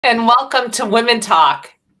And welcome to Women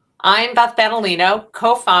Talk. I'm Beth Battolino,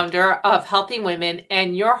 co-founder of Healthy Women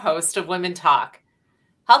and your host of Women Talk.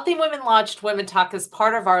 Healthy Women launched Women Talk as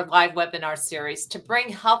part of our live webinar series to bring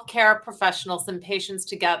healthcare professionals and patients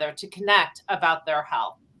together to connect about their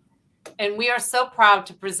health. And we are so proud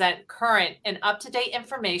to present current and up-to-date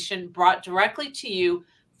information brought directly to you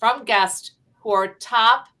from guests who are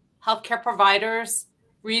top healthcare providers,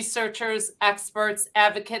 researchers, experts,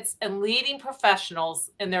 advocates, and leading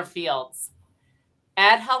professionals in their fields.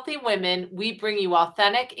 At Healthy Women, we bring you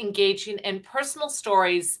authentic, engaging, and personal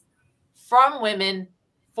stories from women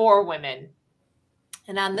for women.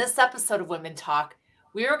 And on this episode of Women Talk,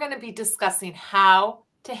 we are going to be discussing how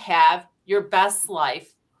to have your best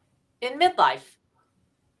life in midlife.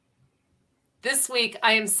 This week,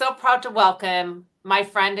 I am so proud to welcome my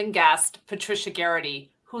friend and guest, Patricia Geraghty,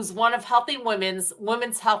 who's one of Healthy Women's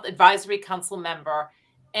Women's Health Advisory Council member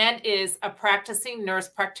and is a practicing nurse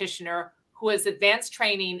practitioner who has advanced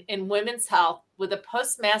training in women's health with a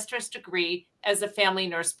postmaster's degree as a family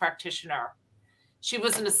nurse practitioner. She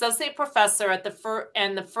was an associate professor at the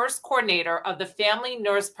first coordinator of the Family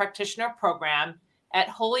Nurse Practitioner Program at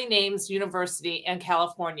Holy Names University in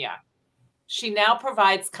California. She now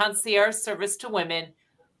provides concierge service to women,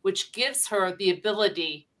 which gives her the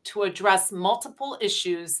ability to address multiple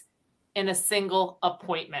issues in a single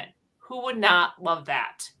appointment. Who would not love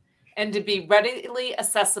that? And to be readily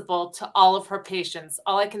accessible to all of her patients.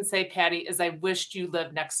 All I can say, Patty, is I wished you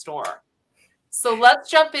lived next door. So let's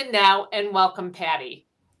jump in now and welcome Patty.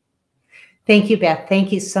 Thank you, Beth.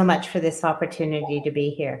 Thank you so much for this opportunity to be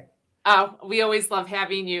here. We always love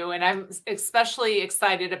having you, and I'm especially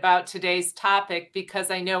excited about today's topic because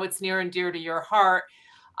I know it's near and dear to your heart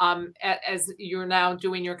as you're now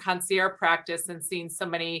doing your concierge practice and seeing so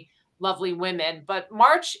many lovely women. But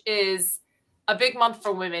March is a big month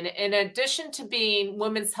for women. In addition to being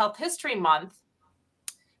Women's Health History Month,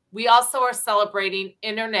 we also are celebrating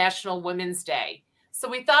International Women's Day. So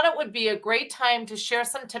we thought it would be a great time to share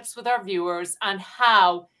some tips with our viewers on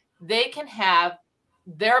how they can have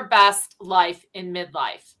their best life in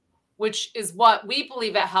midlife, which is what we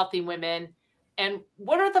believe at Healthy Women. And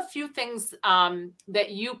what are the few things that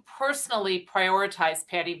you personally prioritize,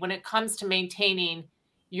 Patty, when it comes to maintaining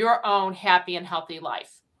your own happy and healthy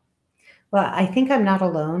life? Well, I think I'm not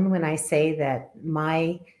alone when I say that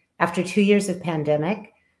after 2 years of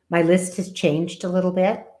pandemic, my list has changed a little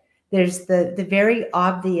bit. There's the very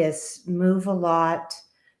obvious move a lot,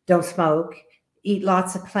 don't smoke, eat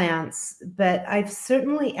lots of plants, but I've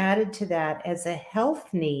certainly added to that as a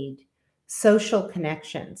health need, social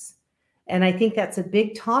connections. And I think that's a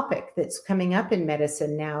big topic that's coming up in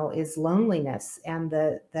medicine now is loneliness and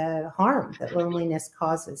the harm that loneliness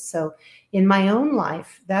causes. So in my own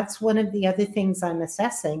life, that's one of the other things I'm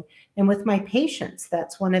assessing. And with my patients,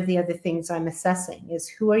 that's one of the other things I'm assessing is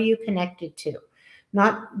who are you connected to?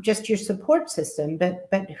 Not just your support system, but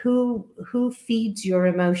who feeds your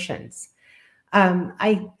emotions.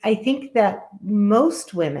 I think that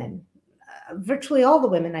most women, virtually all the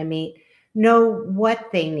women I meet, know what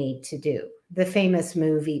they need to do. The famous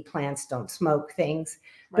movie plants don't smoke things.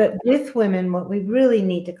 Right. But with women, what we really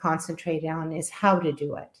need to concentrate on is how to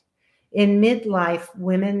do it. In midlife,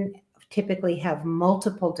 women typically have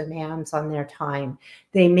multiple demands on their time.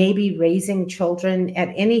 They may be raising children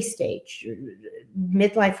at any stage.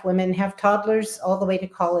 Midlife women have toddlers all the way to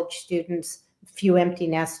college students, few empty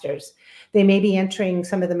nesters. They may be entering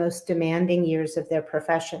some of the most demanding years of their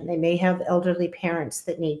profession. They may have elderly parents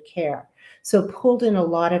that need care. So pulled in a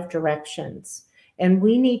lot of directions. And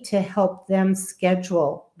we need to help them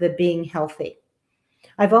schedule the being healthy.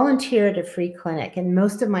 I volunteer at a free clinic, and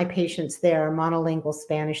most of my patients there are monolingual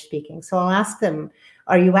Spanish speaking. So I'll ask them,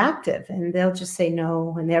 are you active? And they'll just say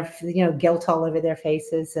no, and they're, guilt all over their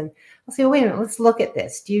faces. And I'll say, wait a minute, let's look at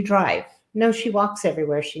this. Do you drive? No, she walks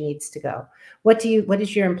everywhere she needs to go. What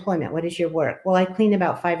is your employment? What is your work? Well, I clean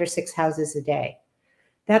about 5 or 6 houses a day.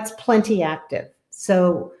 That's plenty active.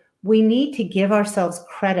 So we need to give ourselves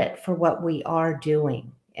credit for what we are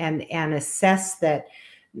doing and assess that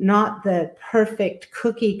not the perfect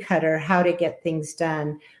cookie cutter, how to get things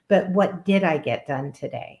done, but what did I get done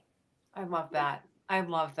today? I love that. I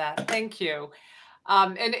love that. Thank you.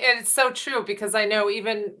 And it's so true because I know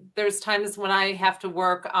even there's times when I have to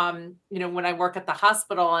work, when I work at the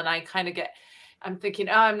hospital and I kind of I'm thinking,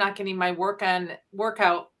 oh, I'm not getting my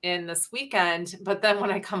workout in this weekend. But then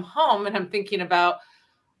when I come home and I'm thinking about,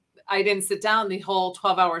 I didn't sit down the whole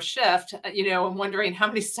 12-hour shift, I'm wondering how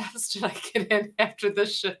many steps did I get in after the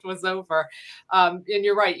shift was over? And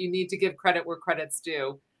you're right. You need to give credit where credit's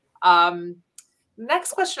due.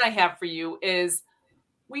 Next question I have for you is,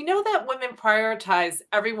 We know that women prioritize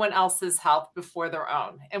everyone else's health before their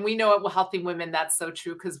own. And we know at Healthy Women that's so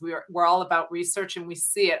true because we're all about research and we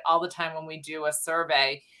see it all the time when we do a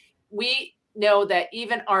survey. We know that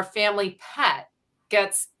even our family pet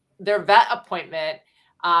gets their vet appointment.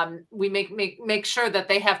 We make sure that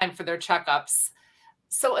they have time for their checkups.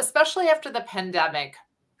 So especially after the pandemic,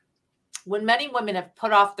 when many women have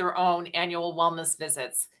put off their own annual wellness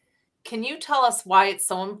visits, can you tell us why it's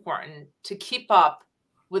so important to keep up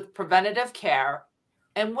with preventative care?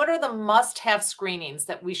 And what are the must-have screenings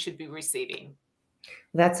that we should be receiving?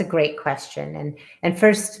 That's a great question. And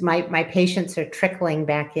first, my patients are trickling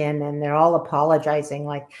back in and they're all apologizing,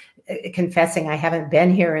 like confessing, I haven't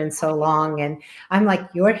been here in so long. And I'm like,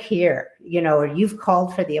 you're here, or you've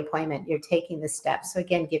called for the appointment, you're taking the steps. So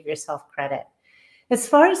again, give yourself credit. As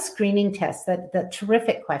far as screening tests, that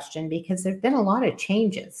terrific question, because there've been a lot of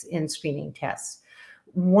changes in screening tests.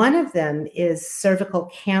 One of them is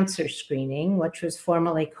cervical cancer screening, which was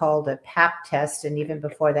formerly called a Pap test, and even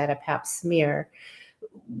before that, a Pap smear.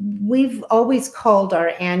 We've always called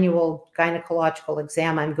our annual gynecological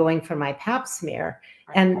exam, I'm going for my Pap smear.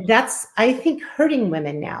 And that's, I think, hurting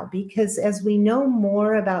women now, because as we know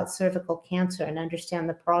more about cervical cancer and understand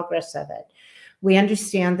the progress of it, we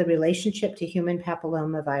understand the relationship to human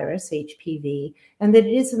papillomavirus, HPV, and that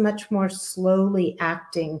it is a much more slowly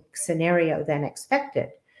acting scenario than expected.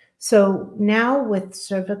 So now with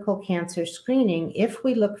cervical cancer screening, if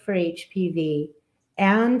we look for HPV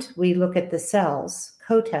and we look at the cells,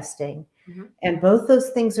 co-testing, and both those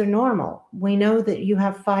things are normal, we know that you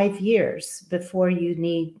have 5 years before you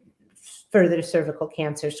need further cervical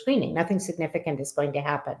cancer screening. Nothing significant is going to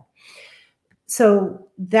happen. So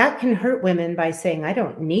that can hurt women by saying, I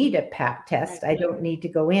don't need a Pap test. I don't need to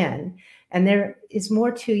go in. And there is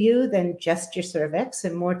more to you than just your cervix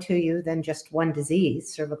and more to you than just one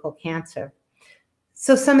disease, cervical cancer.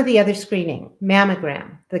 So some of the other screening,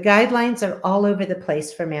 mammogram. The guidelines are all over the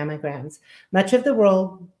place for mammograms. Much of the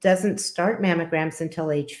world doesn't start mammograms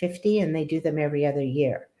until age 50, and they do them every other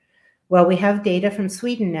year. Well, we have data from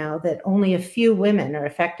Sweden now that only a few women are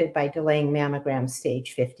affected by delaying mammograms to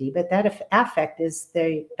age 50, but that effect is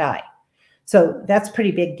they die. So that's a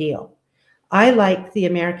pretty big deal. I like the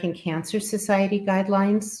American Cancer Society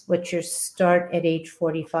guidelines, which are start at age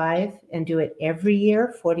 45 and do it every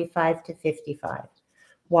year, 45 to 55.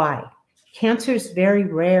 Why? Cancer is very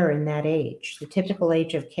rare in that age. The typical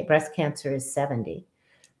age of breast cancer is 70.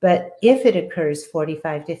 But if it occurs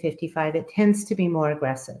 45 to 55, it tends to be more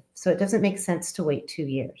aggressive. So it doesn't make sense to wait 2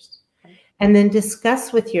 years. And then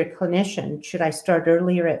discuss with your clinician, should I start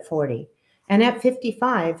earlier at 40? And at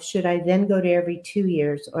 55, should I then go to every 2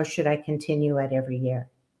 years or should I continue at every year?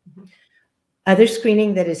 Other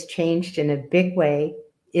screening that has changed in a big way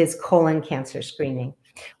is colon cancer screening.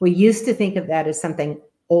 We used to think of that as something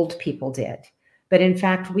old people did. But in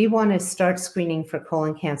fact, we want to start screening for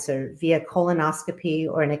colon cancer via colonoscopy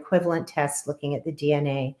or an equivalent test looking at the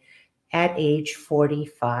DNA at age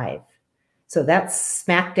 45. So that's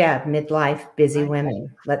smack dab, midlife, busy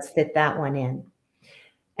women. Let's fit that one in.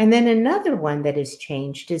 And then another one that has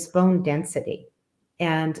changed is bone density.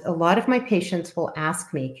 And a lot of my patients will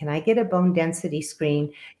ask me, can I get a bone density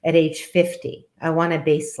screen at age 50? I want a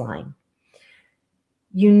baseline.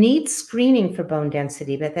 You need screening for bone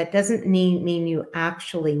density, but that doesn't mean you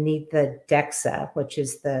actually need the DEXA, which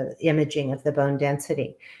is the imaging of the bone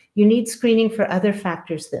density. You need screening for other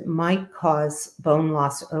factors that might cause bone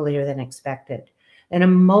loss earlier than expected. And a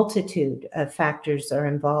multitude of factors are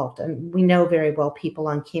involved. And we know very well people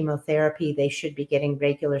on chemotherapy, they should be getting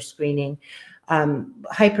regular screening.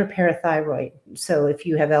 Hyperparathyroid, so if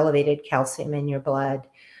you have elevated calcium in your blood.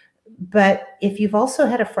 But if you've also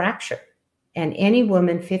had a fracture, and any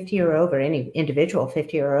woman 50 or over, any individual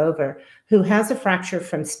 50 or over, who has a fracture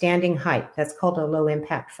from standing height, that's called a low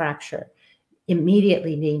impact fracture,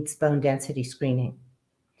 immediately needs bone density screening.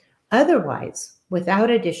 Otherwise, without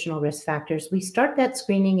additional risk factors, we start that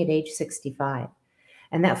screening at age 65.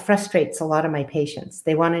 And that frustrates a lot of my patients.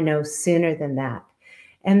 They want to know sooner than that.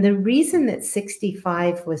 And the reason that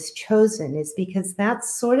 65 was chosen is because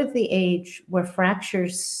that's sort of the age where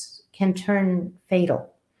fractures can turn fatal.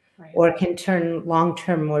 Or can turn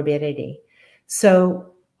long-term morbidity.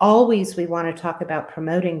 So always we want to talk about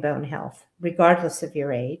promoting bone health, regardless of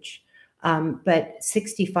your age. But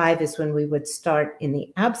 65 is when we would start, in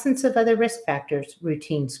the absence of other risk factors,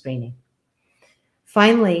 routine screening.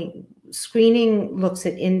 Finally, screening looks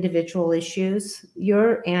at individual issues.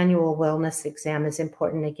 Your annual wellness exam is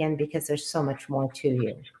important, again, because there's so much more to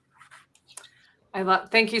you.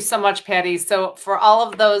 Thank you so much, Patty. So for all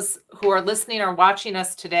of those who are listening or watching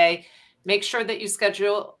us today, make sure that you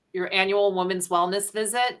schedule your annual women's wellness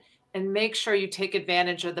visit, and make sure you take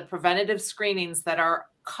advantage of the preventative screenings that are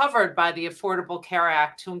covered by the Affordable Care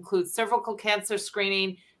Act, to include cervical cancer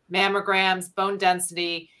screening, mammograms, bone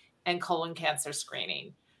density, and colon cancer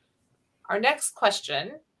screening. Our next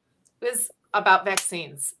question is about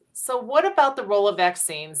vaccines. So what about the role of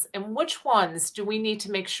vaccines, and which ones do we need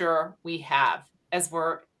to make sure we have as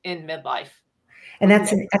we're in midlife? And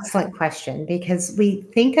that's an excellent question, because we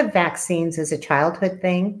think of vaccines as a childhood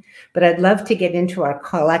thing, but I'd love to get into our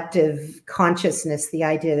collective consciousness, the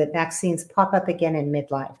idea that vaccines pop up again in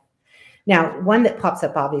midlife. Now, one that pops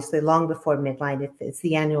up obviously long before midlife is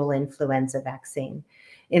the annual influenza vaccine.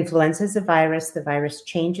 Influenza is a virus. The virus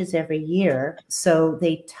changes every year. So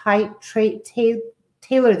they tailor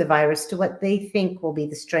the virus to what they think will be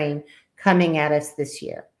the strain coming at us this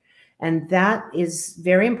year. And that is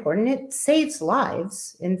very important. It saves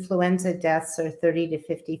lives. Influenza deaths are 30 to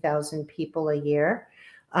 50,000 people a year.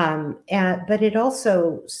 But it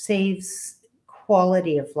also saves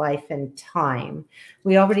quality of life and time.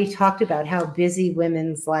 We already talked about how busy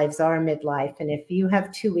women's lives are midlife. And if you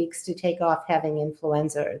have 2 weeks to take off having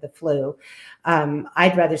influenza or the flu,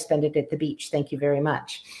 I'd rather spend it at the beach. Thank you very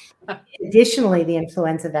much. Additionally, the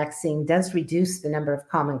influenza vaccine does reduce the number of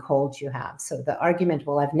common colds you have. So the argument,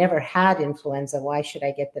 well, I've never had influenza, why should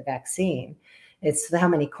I get the vaccine? It's how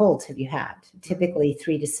many colds have you had? Typically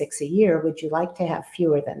 3 to 6 a year. Would you like to have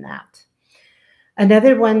fewer than that?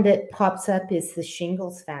 Another one that pops up is the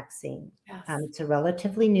shingles vaccine. Yes. It's a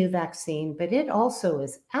relatively new vaccine, but it also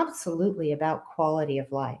is absolutely about quality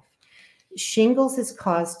of life. Shingles is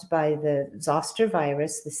caused by the zoster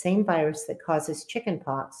virus, the same virus that causes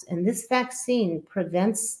chickenpox, and this vaccine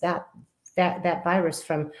prevents that virus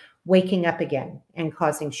from waking up again and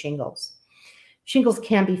causing shingles. Shingles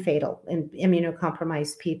can be fatal in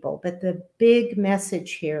immunocompromised people, but the big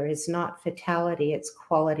message here is not fatality, it's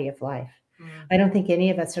quality of life. I don't think any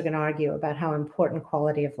of us are going to argue about how important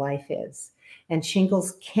quality of life is. And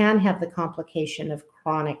shingles can have the complication of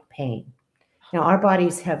chronic pain. Now, our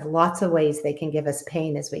bodies have lots of ways they can give us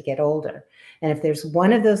pain as we get older. And if there's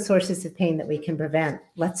one of those sources of pain that we can prevent,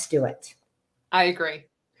 let's do it. I agree,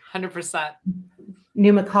 100%.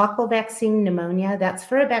 Pneumococcal vaccine, pneumonia, that's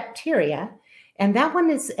for a bacteria. And that one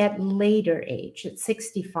is at later age, at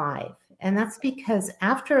 65. And that's because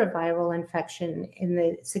after a viral infection in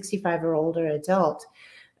the 65 or older adult,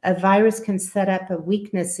 a virus can set up a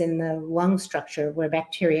weakness in the lung structure where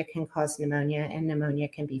bacteria can cause pneumonia, and pneumonia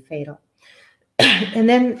can be fatal. And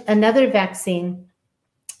then another vaccine,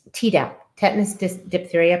 Tdap, tetanus,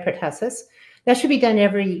 diphtheria, pertussis, that should be done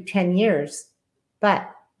every 10 years,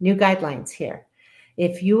 but new guidelines here.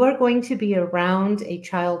 If you are going to be around a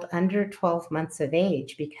child under 12 months of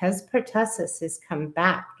age, because pertussis has come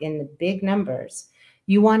back in the big numbers,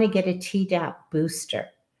 you want to get a Tdap booster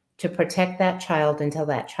to protect that child until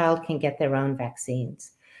that child can get their own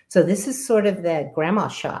vaccines. So this is sort of the grandma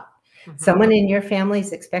shot. Someone in your family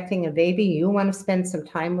is expecting a baby, you want to spend some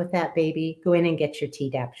time with that baby, go in and get your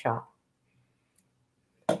Tdap shot.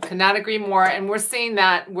 Could not agree more. And we're seeing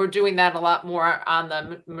that we're doing that a lot more on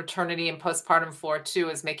the maternity and postpartum floor too,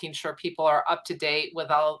 is making sure people are up to date with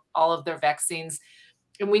all of their vaccines.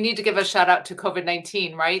 And we need to give a shout out to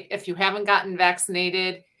COVID-19, right? If you haven't gotten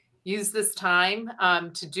vaccinated, use this time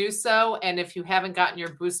to do so. And if you haven't gotten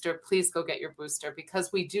your booster, please go get your booster,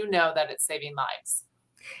 because we do know that it's saving lives.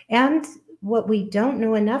 And what we don't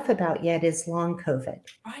know enough about yet is long COVID.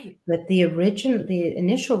 Right. But the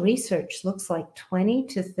initial research looks like 20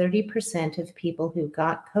 to 30% of people who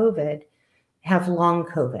got COVID have long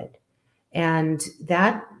COVID. And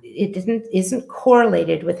that isn't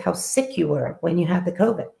correlated with how sick you were when you had the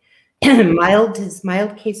COVID.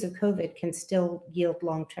 mild case of COVID can still yield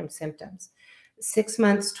long-term symptoms. 6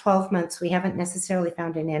 months, 12 months, we haven't necessarily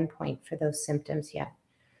found an endpoint for those symptoms yet.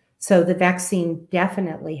 So the vaccine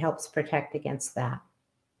definitely helps protect against that.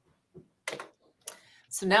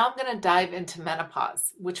 So now I'm going to dive into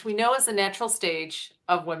menopause, which we know is a natural stage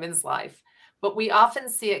of women's life, but we often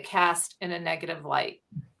see it cast in a negative light.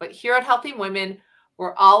 But here at Healthy Women,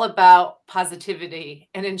 we're all about positivity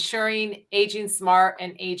and ensuring aging smart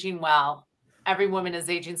and aging well. Every woman is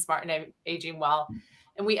aging smart and aging well.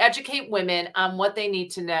 And we educate women on what they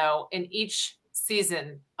need to know in each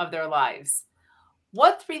season of their lives.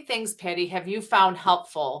 What 3 things, Patty, have you found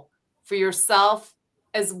helpful for yourself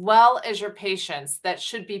as well as your patients that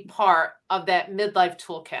should be part of that midlife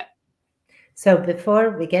toolkit? So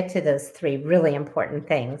before we get to those 3 really important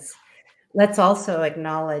things, let's also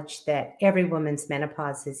acknowledge that every woman's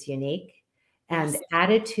menopause is unique, and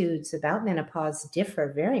attitudes about menopause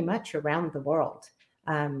differ very much around the world.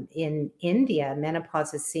 In India,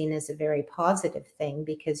 menopause is seen as a very positive thing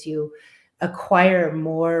because you acquire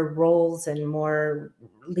more roles and more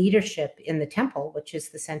leadership in the temple, which is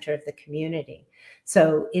the center of the community.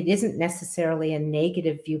 So it isn't necessarily a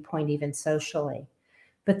negative viewpoint, even socially.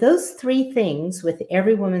 But those three things, with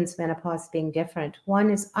every woman's menopause being different, one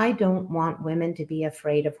is I don't want women to be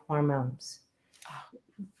afraid of hormones.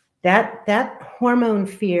 That hormone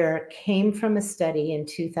fear came from a study in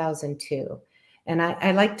 2002. And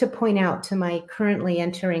I like to point out to my currently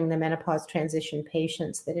entering the menopause transition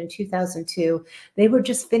patients that in 2002, they were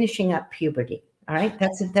just finishing up puberty. All right.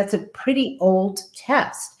 That's a pretty old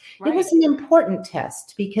test. Right. It was an important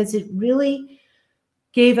test because it really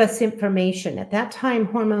gave us information. At that time,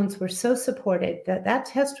 hormones were so supported that that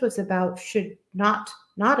test was about not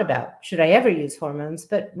about should I ever use hormones,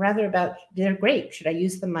 but rather about they're great. Should I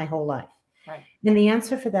use them my whole life? Right. And the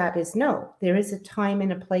answer for that is no. There is a time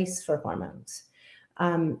and a place for hormones.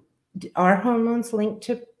 Are hormones linked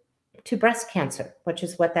to breast cancer, which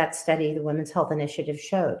is what that study, the Women's Health Initiative,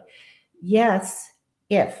 showed? Yes,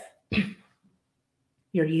 if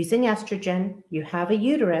you're using estrogen, you have a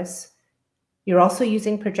uterus, you're also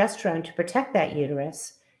using progesterone to protect that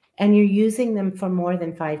uterus, and you're using them for more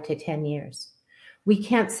than 5 to 10 years. We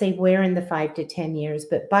can't say where in the 5 to 10 years,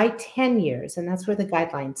 but by 10 years, and that's where the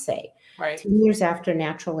guidelines say, right. 10 years after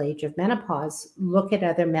natural age of menopause, look at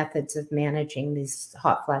other methods of managing these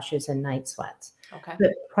hot flashes and night sweats. Okay.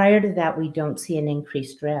 But prior to that, we don't see an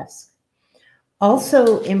increased risk.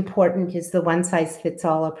 Also important is the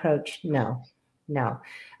one-size-fits-all approach. No.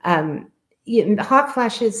 Hot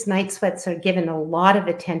flashes, night sweats are given a lot of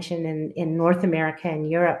attention in North America and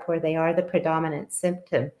Europe, where they are the predominant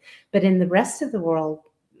symptom. But in the rest of the world,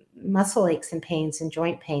 muscle aches and pains and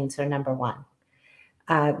joint pains are number one.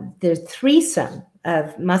 The threesome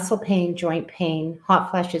of muscle pain, joint pain, hot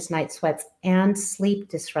flashes, night sweats, and sleep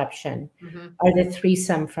disruption are the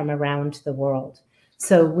threesome from around the world.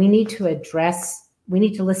 So we need to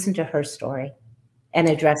listen to her story and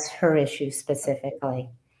address her issue specifically.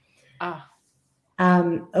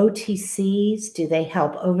 OTCs, do they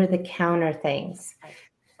help? Over-the-counter things?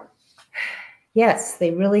 Yes, they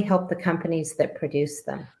really help the companies that produce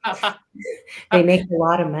them. They make a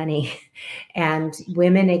lot of money. And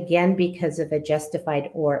women, again, because of a justified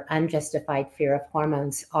or unjustified fear of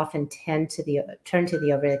hormones, often turn to the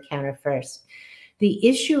over-the-counter first. The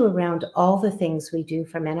issue around all the things we do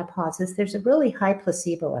for menopause is there's a really high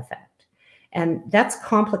placebo effect. And that's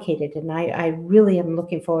complicated, and I really am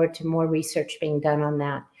looking forward to more research being done on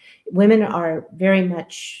that. Women are very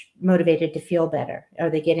much motivated to feel better. Are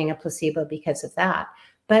they getting a placebo because of that?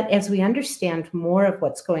 But as we understand more of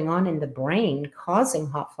what's going on in the brain causing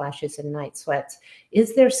hot flashes and night sweats,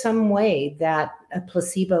 is there some way that a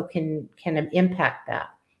placebo can impact that?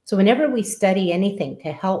 So whenever we study anything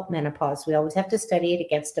to help menopause, we always have to study it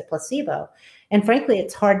against a placebo. And frankly,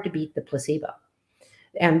 it's hard to beat the placebo.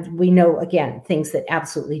 And we know, again, things that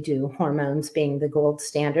absolutely do, hormones being the gold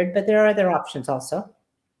standard, but there are other options also.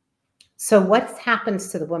 So what happens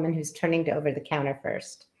to the woman who's turning to over-the-counter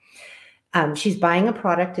first? She's buying a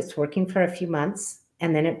product, it's working for a few months,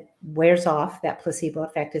 and then it wears off, that placebo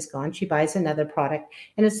effect is gone. She buys another product.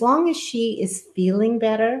 And as long as she is feeling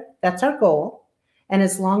better, that's our goal. And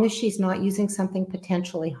as long as she's not using something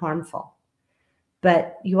potentially harmful.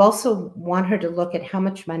 But you also want her to look at how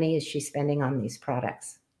much money is she spending on these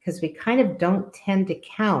products, because we kind of don't tend to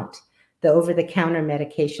count the over-the-counter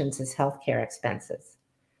medications as healthcare expenses.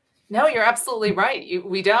 No, you're absolutely right.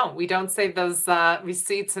 We don't save those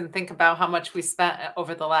receipts and think about how much we spent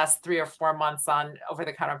over the last 3 or 4 months on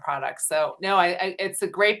over-the-counter products. So no, it's a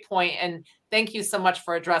great point. And thank you so much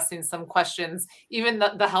for addressing some questions, even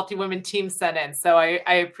the Healthy Women team sent in. So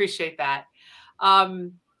I appreciate that.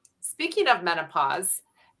 Speaking of menopause,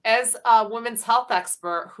 as a women's health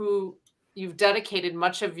expert who you've dedicated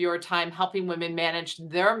much of your time helping women manage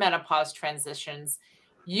their menopause transitions,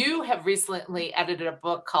 you have recently edited a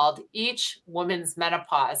book called Each Woman's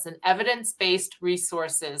Menopause, an evidence-based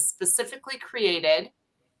resources specifically created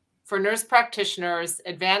for nurse practitioners,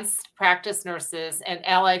 advanced practice nurses, and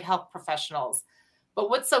allied health professionals. But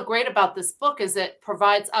what's so great about this book is it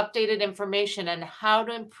provides updated information on how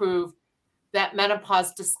to improve that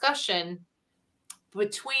menopause discussion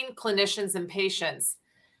between clinicians and patients.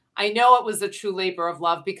 I know it was a true labor of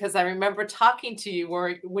love because I remember talking to you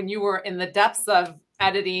when you were in the depths of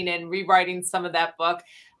editing and rewriting some of that book.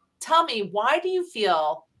 Tell me, why do you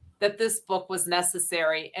feel that this book was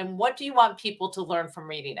necessary, and what do you want people to learn from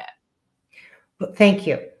reading it? Well, thank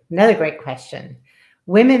you. Another great question.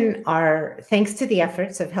 Women are, thanks to the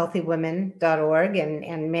efforts of healthywomen.org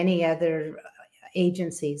and many other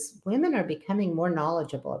agencies, women are becoming more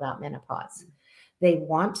knowledgeable about menopause. They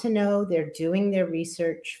want to know, they're doing their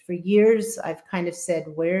research. For years, I've kind of said,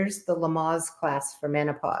 where's the Lamaze class for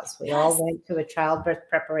menopause? We all went to a childbirth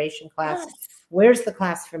preparation class. Where's the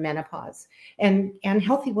class for menopause? And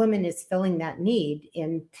Healthy Women is filling that need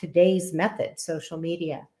in today's method, social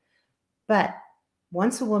media. But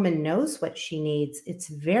once a woman knows what she needs, it's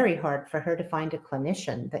very hard for her to find a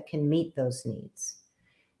clinician that can meet those needs.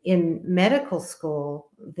 In medical school,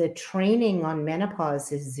 the training on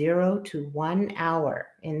menopause is 0 to 1 hour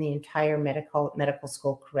in the entire medical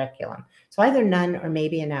school curriculum. So either none or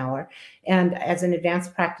maybe an hour. And as an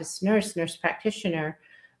advanced practice nurse practitioner,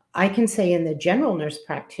 I can say in the general nurse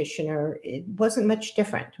practitioner, it wasn't much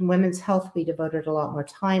different. In women's health, we devoted a lot more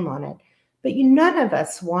time on it. But none of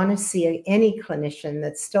us want to see any clinician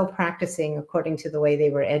that's still practicing according to the way they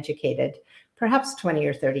were educated, perhaps 20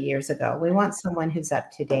 or 30 years ago. We want someone who's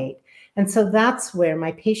up to date. And so that's where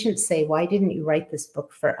my patients say, why didn't you write this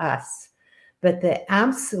book for us? But the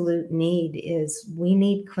absolute need is we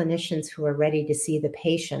need clinicians who are ready to see the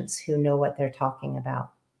patients who know what they're talking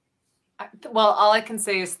about. Well, all I can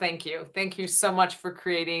say is thank you. Thank you so much for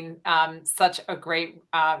creating such a great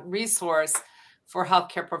resource for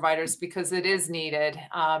healthcare providers, because it is needed.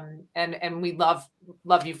 And we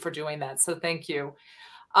love you for doing that. So thank you.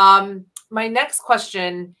 My next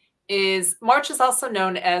question is, March is also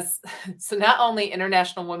known as, so not only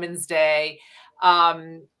International Women's Day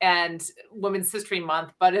and Women's History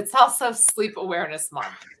Month, but it's also Sleep Awareness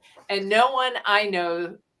Month. And no one I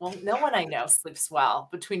know sleeps well.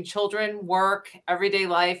 Between children, work, everyday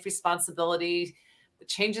life, responsibility, the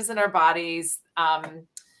changes in our bodies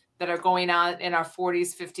that are going on in our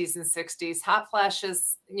 40s, 50s, and 60s, hot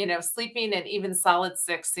flashes, sleeping and even solid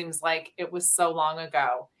sick seems like it was so long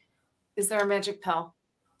ago. Is there a magic pill?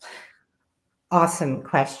 Awesome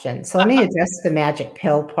question. So let me address the magic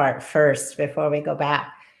pill part first before we go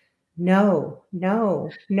back. No,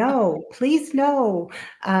 please no.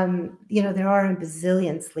 There are a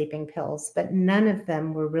bazillion sleeping pills, but none of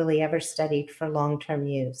them were really ever studied for long-term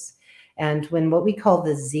use. And when what we call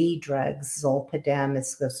the Z drugs, Zolpidem,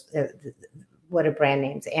 what are brand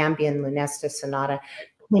names, Ambien, Lunesta, Sonata,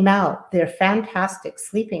 came out, they're fantastic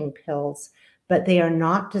sleeping pills, but they are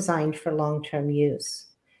not designed for long-term use.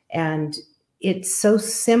 And it's so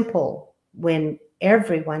simple when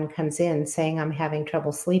everyone comes in saying, I'm having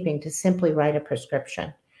trouble sleeping, to simply write a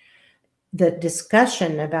prescription. The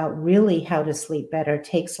discussion about really how to sleep better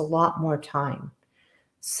takes a lot more time.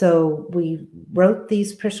 So we wrote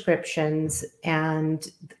these prescriptions, and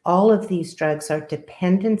all of these drugs are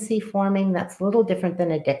dependency forming. That's a little different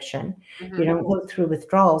than addiction. Mm-hmm. You don't go through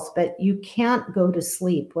withdrawals, but you can't go to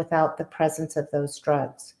sleep without the presence of those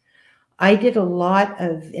drugs. I did a lot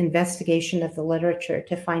of investigation of the literature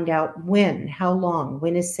to find out how long,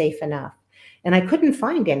 when is safe enough. And I couldn't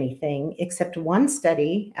find anything except one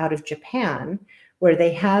study out of Japan where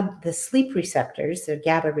they had the sleep receptors, the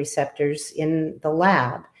GABA receptors, in the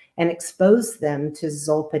lab and exposed them to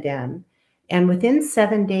Zolpidem. And within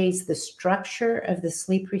 7 days, the structure of the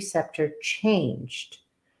sleep receptor changed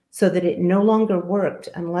so that it no longer worked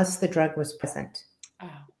unless the drug was present. Oh.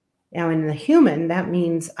 Now, in the human, that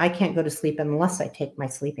means I can't go to sleep unless I take my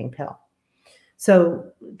sleeping pill.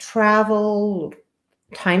 So travel,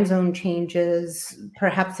 time zone changes,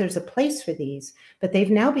 perhaps there's a place for these, but they've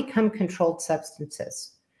now become controlled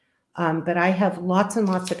substances. But I have lots and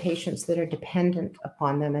lots of patients that are dependent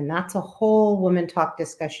upon them, and that's a whole WomenTalk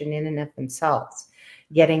discussion in and of themselves,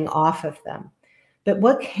 getting off of them. But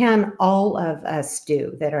what can all of us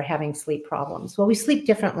do that are having sleep problems? Well, we sleep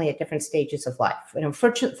differently at different stages of life. And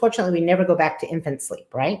fortunately, we never go back to infant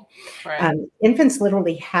sleep, right? Infants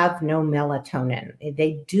literally have no melatonin.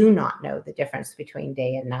 They do not know the difference between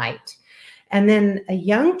day and night. And then a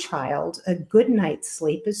young child, a good night's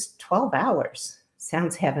sleep is 12 hours.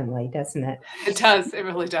 Sounds heavenly, doesn't it? It does. It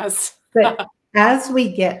really does. But as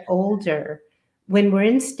we get older, when we're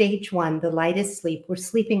in stage 1, the lightest sleep, we're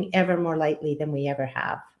sleeping ever more lightly than we ever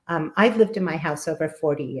have. I've lived in my house over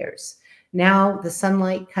 40 years. Now the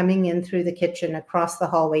sunlight coming in through the kitchen across the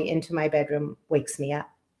hallway into my bedroom wakes me up.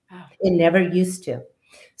 Oh. It never used to.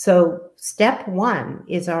 So step 1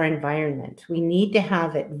 is our environment. We need to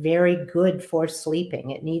have it very good for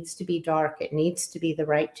sleeping. It needs to be dark. It needs to be the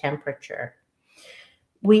right temperature.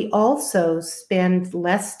 We also spend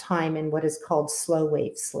less time in what is called slow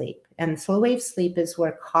wave sleep. And slow wave sleep is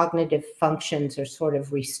where cognitive functions are sort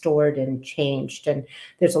of restored and changed. And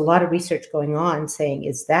there's a lot of research going on saying,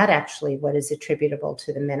 is that actually what is attributable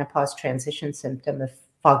to the menopause transition symptom of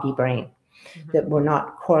foggy brain, that we're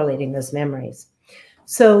not correlating those memories?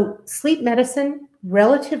 So sleep medicine,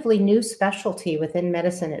 relatively new specialty within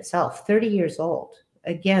medicine itself, 30 years old.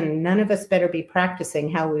 Again, none of us better be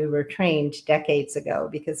practicing how we were trained decades ago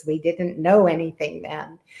because we didn't know anything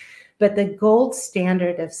then. But the gold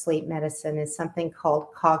standard of sleep medicine is something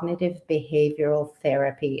called cognitive behavioral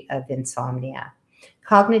therapy of insomnia.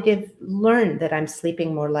 Cognitive, learn that I'm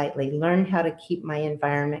sleeping more lightly, learn how to keep my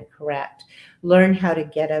environment correct, learn how to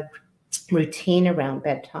get a routine around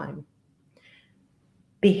bedtime.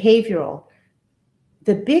 Behavioral,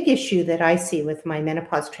 the big issue that I see with my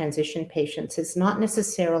menopause transition patients is not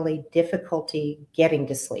necessarily difficulty getting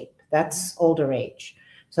to sleep. That's older age.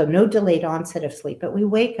 So no delayed onset of sleep, but we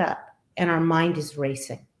wake up and our mind is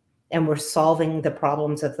racing and we're solving the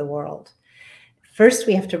problems of the world. First,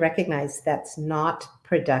 we have to recognize that's not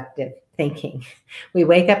productive thinking. We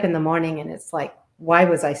wake up in the morning and it's like, why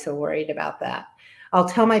was I so worried about that? I'll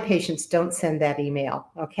tell my patients, don't send that email,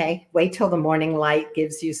 okay? Wait till the morning light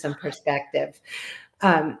gives you some perspective.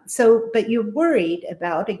 But you're worried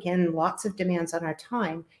about, again, lots of demands on our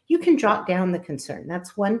time. You can jot down the concern.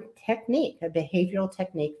 That's one technique, a behavioral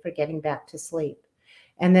technique for getting back to sleep.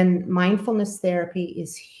 And then mindfulness therapy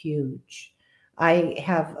is huge. I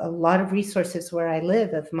have a lot of resources where I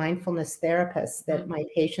live of mindfulness therapists that my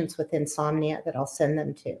patients with insomnia that I'll send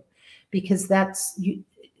them to, because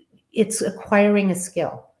it's acquiring a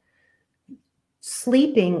skill.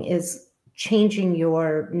 Sleeping is changing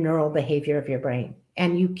your neural behavior of your brain,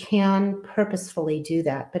 and you can purposefully do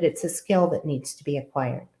that, but it's a skill that needs to be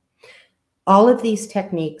acquired. All of these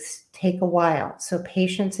techniques take a while, so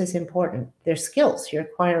patience is important. They're skills, you're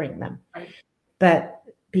acquiring them. Right. But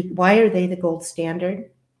why are they the gold standard?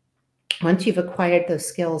 Once you've acquired those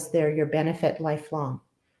skills, they're your benefit lifelong.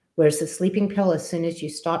 Whereas the sleeping pill, as soon as you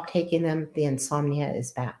stop taking them, the insomnia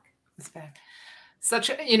is back. It's back.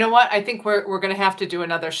 You know what? I think we're going to have to do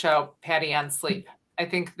another show, Patty, on sleep. I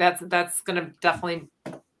think that's going to definitely,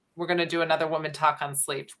 we're going to do another Women Talk on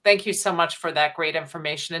sleep. Thank you so much for that great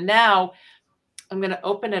information. And now I'm going to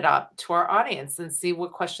open it up to our audience and see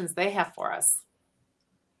what questions they have for us.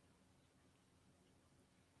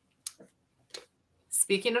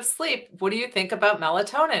 Speaking of sleep, what do you think about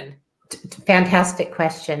melatonin? Fantastic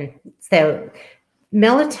question. So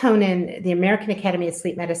melatonin, the American Academy of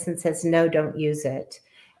Sleep Medicine says, no, don't use it.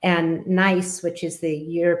 And NICE, which is the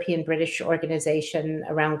European British organization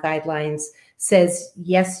around guidelines, says,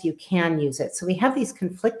 yes, you can use it. So we have these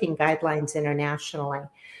conflicting guidelines internationally.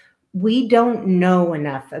 We don't know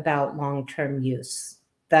enough about long-term use.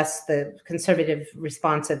 Thus the conservative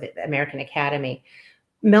response of the American Academy.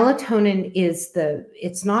 Melatonin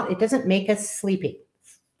it doesn't make us sleepy.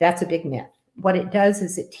 That's a big myth. What it does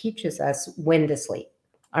is it teaches us when to sleep.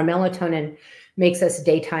 Our melatonin makes us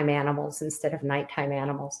daytime animals instead of nighttime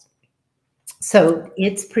animals. So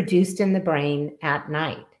it's produced in the brain at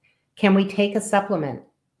night. Can we take a supplement?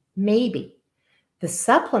 Maybe. The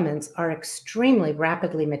supplements are extremely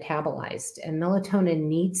rapidly metabolized, and melatonin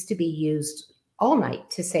needs to be used all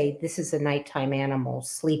night to say this is a nighttime animal,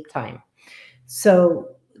 sleep time.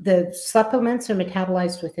 So the supplements are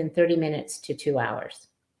metabolized within 30 minutes to 2 hours.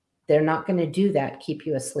 They're not going to do that keep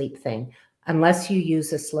you asleep thing unless you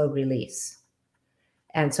use a slow release.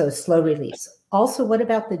 And so slow release. Also, what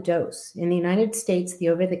about the dose? In the United States, the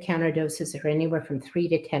over-the-counter doses are anywhere from 3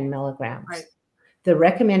 to 10 milligrams. Right. The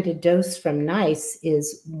recommended dose from NICE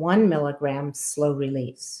is 1 milligram slow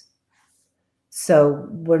release. So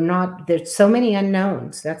there's so many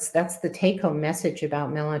unknowns. That's the take-home message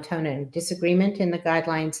about melatonin. Disagreement in the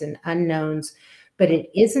guidelines and unknowns, but it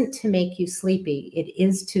isn't to make you sleepy. It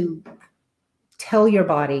is to tell your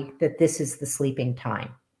body that this is the sleeping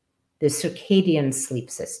time. The circadian sleep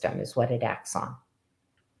system is what it acts on.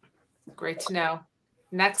 Great to know.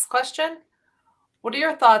 Next question. What are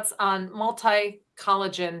your thoughts on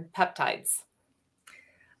multi-collagen peptides?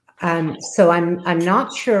 So I'm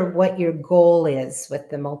not sure what your goal is with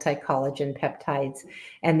the multi-collagen peptides.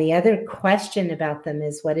 And the other question about them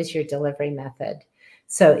is, what is your delivery method?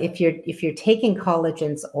 So if you're taking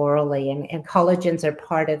collagens orally, and collagens are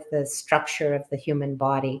part of the structure of the human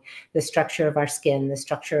body, the structure of our skin, the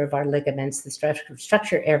structure of our ligaments, the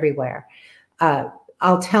structure everywhere.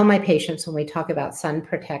 I'll tell my patients when we talk about sun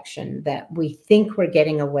protection that we think we're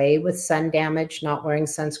getting away with sun damage, not wearing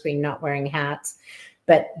sunscreen, not wearing hats.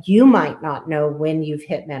 But you might not know when you've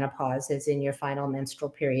hit menopause, as in your final menstrual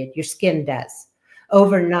period. Your skin does.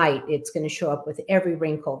 Overnight, it's going to show up with every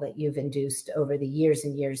wrinkle that you've induced over the years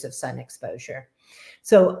and years of sun exposure.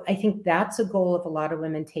 So I think that's a goal of a lot of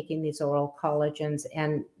women taking these oral collagens,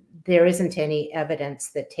 and there isn't any evidence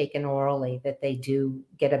that taken orally that they do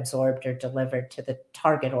get absorbed or delivered to the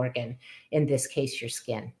target organ, in this case, your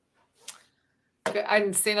skin.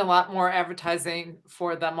 I'm seeing a lot more advertising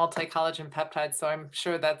for the multi-collagen peptides, so I'm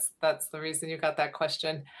sure that's the reason you got that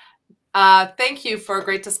question. Thank you for a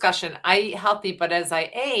great discussion. I eat healthy, but as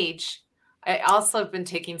I age, I also have been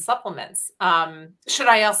taking supplements. Should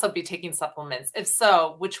I also be taking supplements? If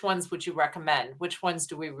so, which ones would you recommend? Which ones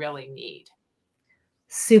do we really need?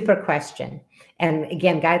 Super question. And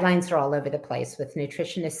again, guidelines are all over the place with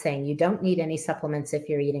nutritionists saying you don't need any supplements if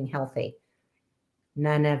you're eating healthy.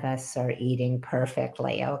 None of us are eating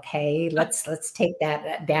perfectly. Okay. Let's take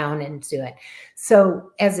that down and do it.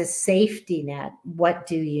 So as a safety net, what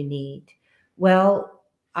do you need? Well,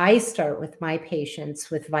 I start with my patients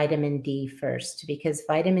with vitamin D first, because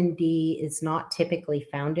vitamin D is not typically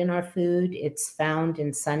found in our food. It's found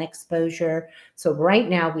in sun exposure. So right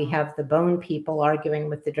now we have the bone people arguing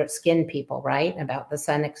with the skin people, right, about the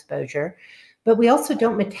sun exposure. But we also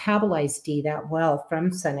don't metabolize D that well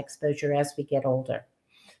from sun exposure as we get older.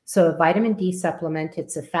 So a vitamin D supplement,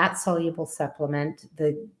 it's a fat-soluble supplement.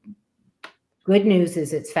 The good news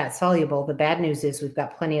is it's fat-soluble. The bad news is we've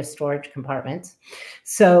got plenty of storage compartments.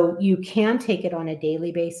 So you can take it on a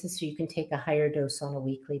daily basis, or you can take a higher dose on a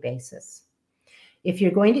weekly basis. If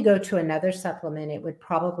you're going to go to another supplement, it would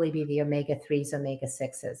probably be the omega-3s,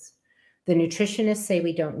 omega-6s. The nutritionists say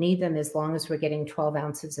we don't need them as long as we're getting 12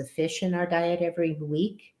 ounces of fish in our diet every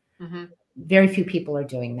week. Mm-hmm. Very few people are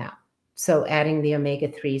doing that. So adding the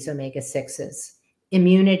omega-3s, omega-6s,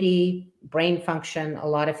 immunity, brain function, a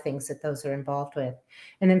lot of things that those are involved with.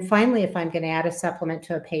 And then finally, if I'm going to add a supplement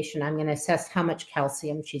to a patient, I'm going to assess how much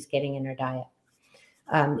calcium she's getting in her diet.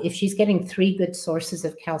 If she's getting 3 good sources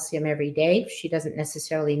of calcium every day, she doesn't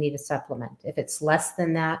necessarily need a supplement. If it's less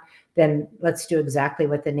than that, then let's do exactly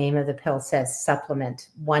what the name of the pill says, supplement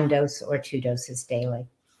 1 dose or 2 doses daily.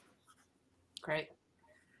 Great.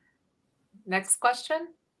 Next question.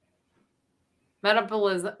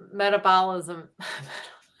 Metabolism,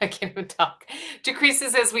 I can't even talk,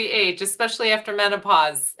 decreases as we age, especially after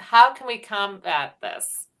menopause. How can we combat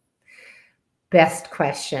this? Best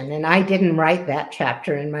question. And I didn't write that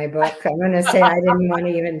chapter in my book. I'm going to say I didn't want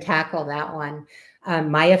to even tackle that one.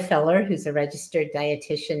 Maya Feller, who's a registered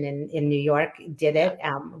dietitian in New York, did it.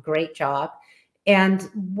 Great job. And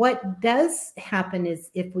what does happen is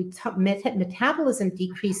if we metabolism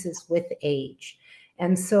decreases with age.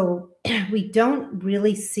 And so we don't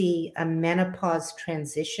really see a menopause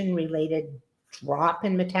transition related drop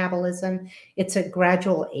in metabolism. It's a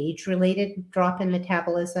gradual age-related drop in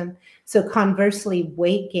metabolism. So conversely,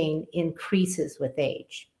 weight gain increases with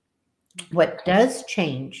age. What does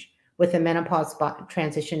change with a menopause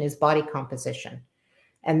transition is body composition.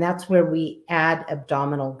 And that's where we add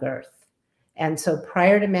abdominal girth. And so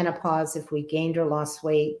prior to menopause, if we gained or lost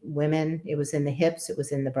weight, women, it was in the hips, it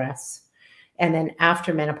was in the breasts. And then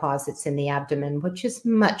after menopause, it's in the abdomen, which is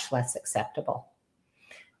much less acceptable.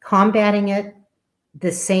 Combating it,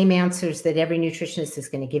 the same answers that every nutritionist is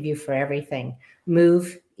going to give you for everything.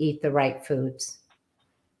 Move, eat the right foods.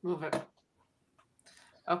 Move it.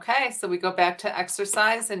 Okay, so we go back to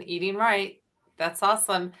exercise and eating right. That's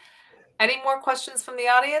awesome. Any more questions from the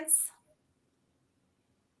audience?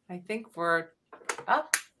 I think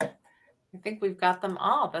we've got them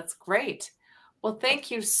all. That's great. Well, thank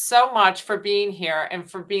you so much for being here and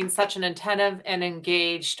for being such an attentive and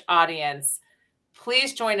engaged audience.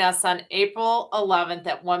 Please join us on April 11th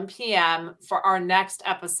at 1 p.m. for our next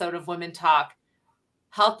episode of Women Talk,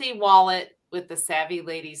 Healthy Wallet with the Savvy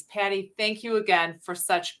Ladies. Patty, thank you again for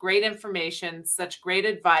such great information, such great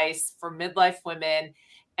advice for midlife women.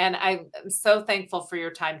 And I'm so thankful for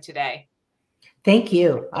your time today. Thank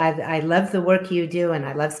you. I love the work you do, and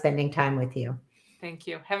I love spending time with you. Thank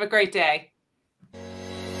you. Have a great day.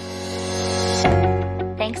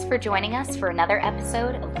 Thanks for joining us for another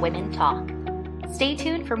episode of Women Talk. Stay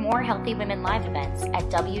tuned for more Healthy Women Live events at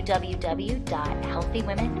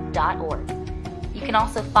www.healthywomen.org. You can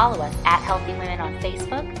also follow us at Healthy Women on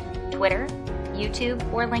Facebook, Twitter, YouTube,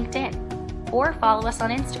 or LinkedIn, or follow us on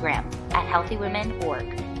Instagram at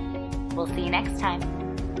HealthyWomen.org. We'll see you next time.